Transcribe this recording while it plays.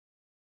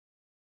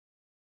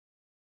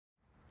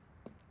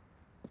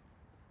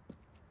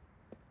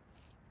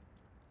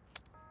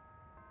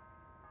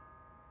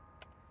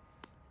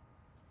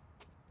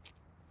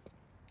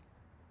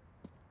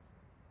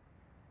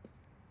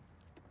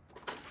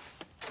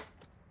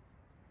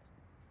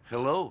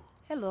Hello?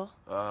 Hello.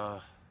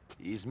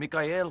 Is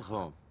Mikhail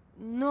home?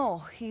 No,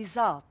 he's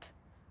out.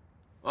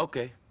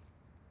 Okay.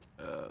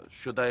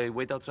 Should I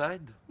wait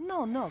outside?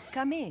 No,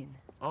 come in.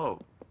 Oh,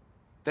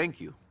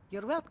 thank you.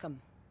 You're welcome.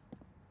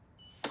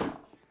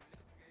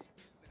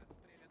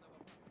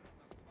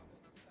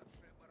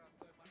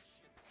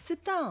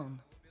 Sit down.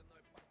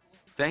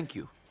 Thank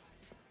you.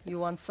 You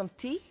want some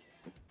tea?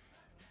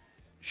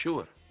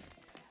 Sure.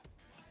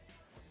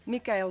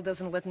 Mikhail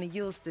doesn't let me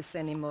use this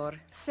anymore.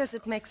 Says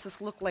it makes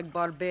us look like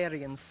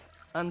barbarians.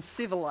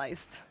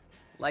 Uncivilized.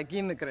 Like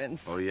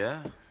immigrants. Oh,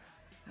 yeah?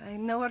 I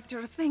know what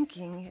you're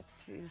thinking.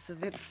 It is a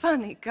bit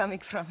funny coming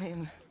from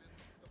him.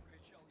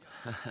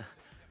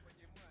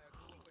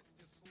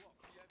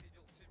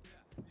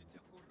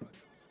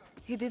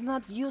 He did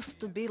not used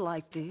to be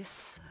like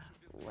this.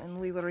 When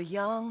we were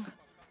young,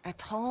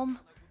 at home,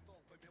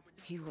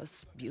 he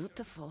was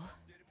beautiful.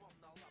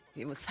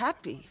 He was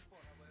happy.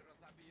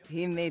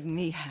 He made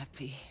me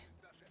happy.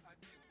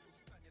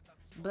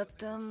 But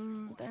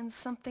then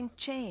something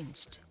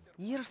changed,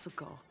 years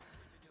ago.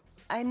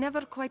 I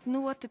never quite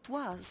knew what it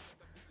was.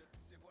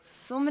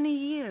 So many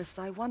years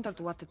I wondered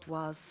what it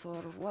was,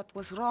 or what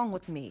was wrong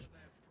with me,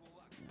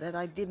 that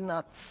I did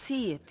not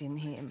see it in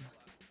him.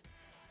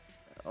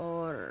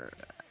 Or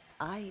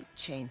I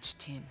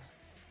changed him.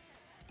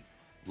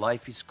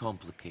 Life is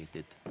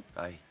complicated.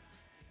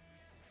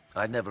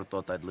 I never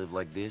thought I'd live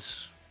like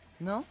this.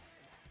 No?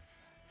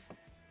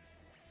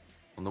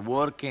 When the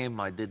war came,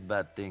 I did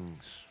bad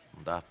things.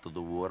 And after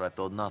the war, I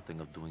thought nothing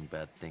of doing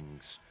bad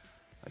things.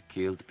 I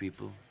killed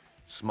people,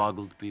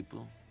 smuggled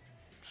people,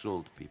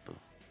 sold people.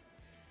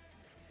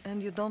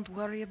 And you don't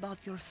worry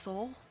about your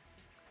soul?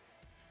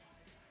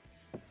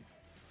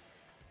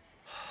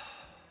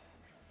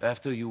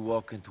 After you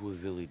walk into a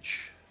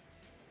village,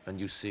 and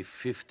you see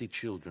 50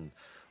 children,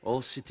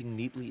 all sitting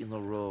neatly in a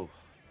row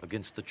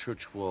against the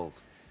church wall,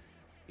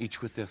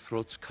 each with their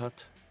throats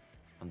cut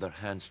and their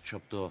hands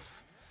chopped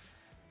off,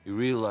 you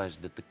realize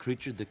that the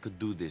creature that could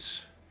do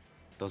this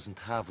doesn't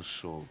have a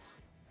soul.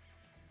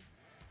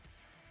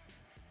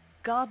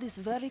 God is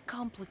very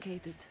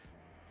complicated.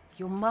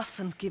 You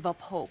mustn't give up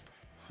hope.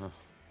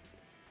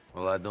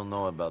 Well, I don't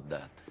know about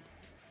that.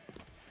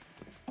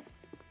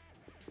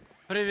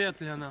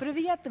 Привет, Лена.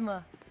 Привет,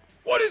 Emma.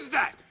 What is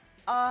that?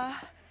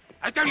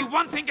 I tell you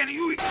one thing and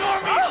you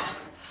ignore me!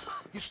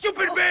 You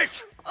stupid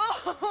bitch!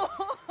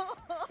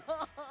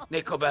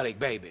 Nico Bellic,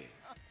 baby.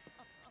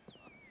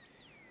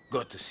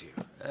 Good to see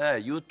you. Hey,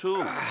 you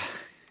too.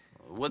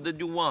 What did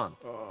you want?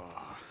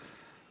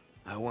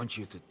 I want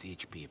you to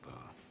teach people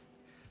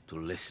to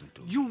listen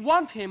to me. You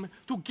want him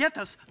to get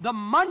us the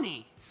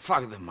money.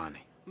 Fuck the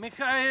money.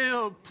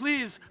 Mikhail,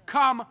 please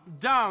calm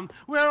down.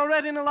 We're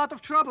already in a lot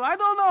of trouble. I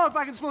don't know if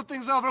I can smooth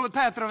things over with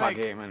Petrovic. Fuck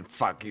him and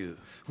fuck you.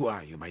 Who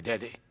are you, my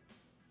daddy?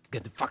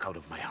 Get the fuck out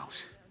of my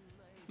house.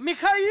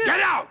 Mikhail! Get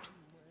out!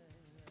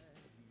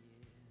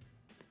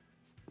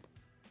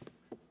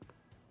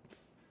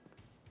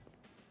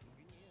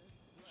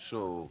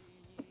 So,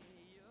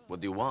 what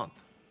do you want?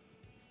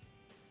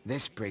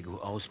 This prig who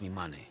owes me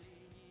money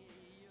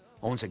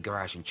owns a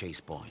garage in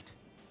Chase Point.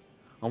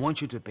 I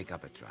want you to pick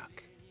up a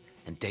truck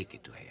and take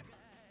it to him.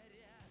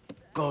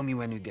 Call me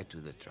when you get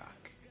to the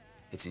truck.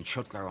 It's in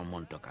Shotlar on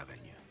Montauk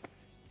Avenue.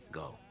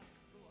 Go.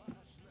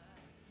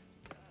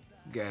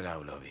 Get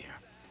out of here.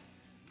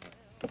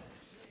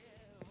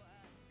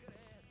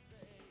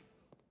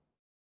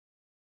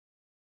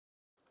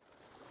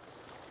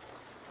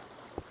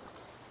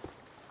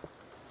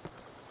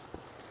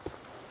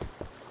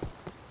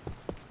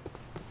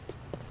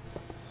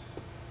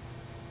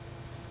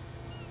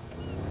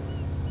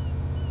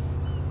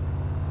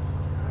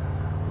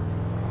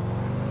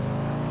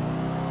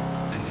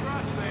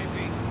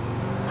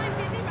 I'm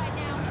busy right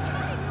now. Can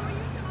I ignore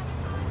you some other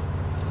time?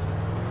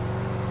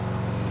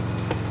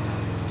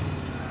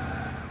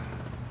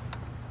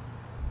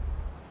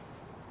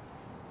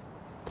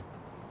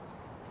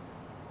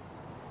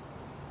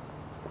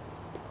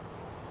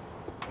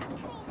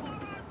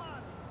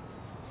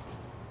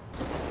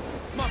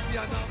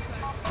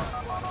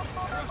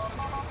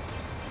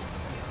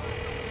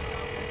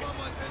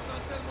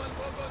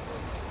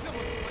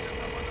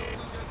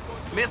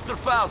 Mr.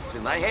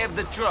 Faustin, I have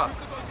the truck.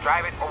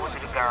 Drive it over to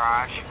the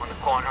garage on the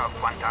corner of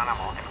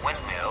Guantanamo and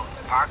Windmill.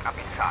 Park up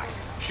inside.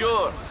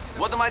 Sure.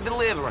 What am I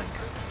delivering?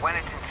 When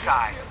it's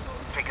inside,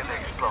 trigger the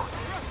explosive.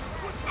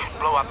 Should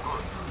blow up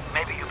good.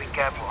 Maybe you be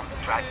careful on the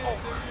drive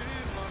over.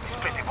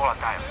 It's pretty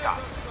volatile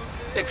stuff.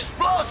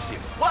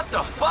 Explosive? What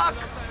the fuck?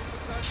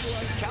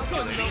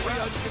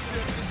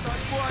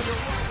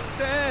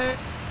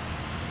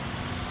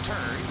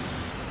 Turn.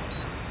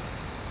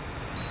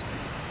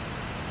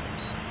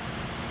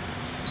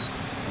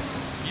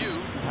 You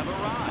have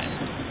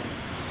arrived.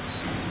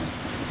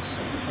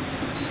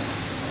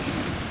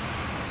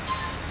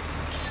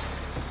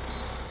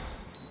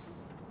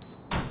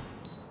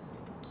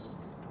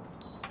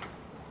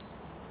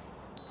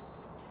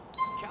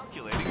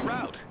 Calculating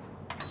route.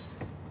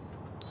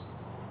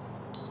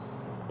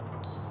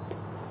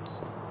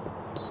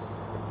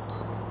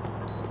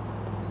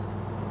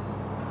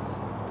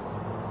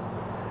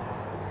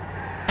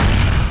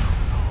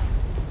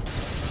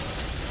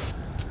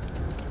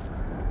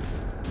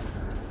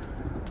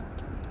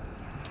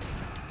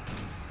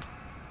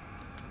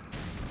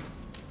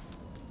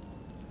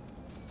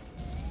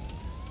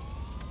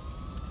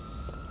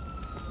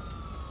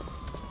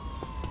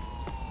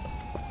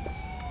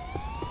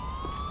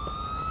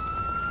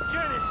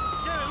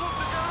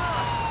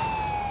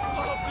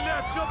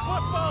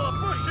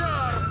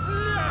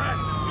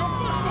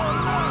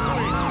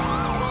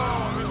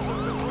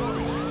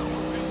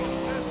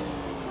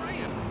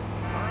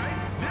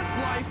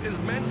 life is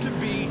meant to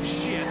be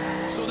shit,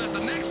 so that the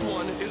next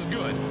one is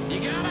good. You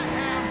gotta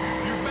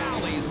have your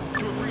valleys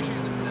to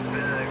appreciate the... There's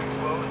been an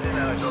explosion in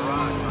a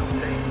garage on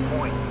State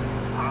Point.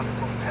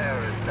 Possible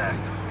terrorist attack.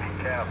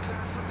 Be careful.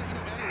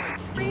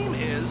 Dream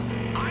is,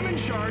 I'm in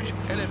charge,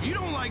 and if you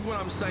don't like what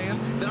I'm saying,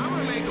 then I'm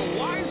gonna make a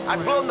wise...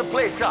 I've blown the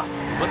place up,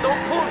 but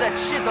don't pull that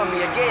shit on me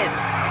again.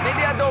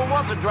 Maybe I don't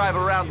want to drive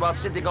around while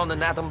sitting on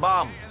an atom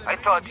bomb. I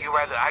thought you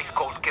were the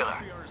ice-cold killer.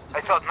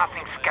 I thought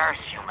nothing scares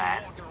you,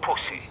 man.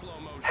 Pussy.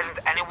 Hasn't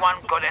anyone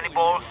got any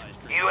balls?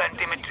 You and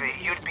Dimitri,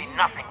 you'd be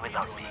nothing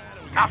without me.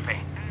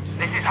 Nothing.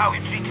 This is how you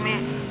treat me?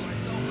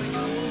 Myself making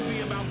a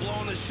movie about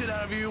blowing the shit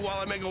out of you while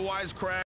I make a wisecrack.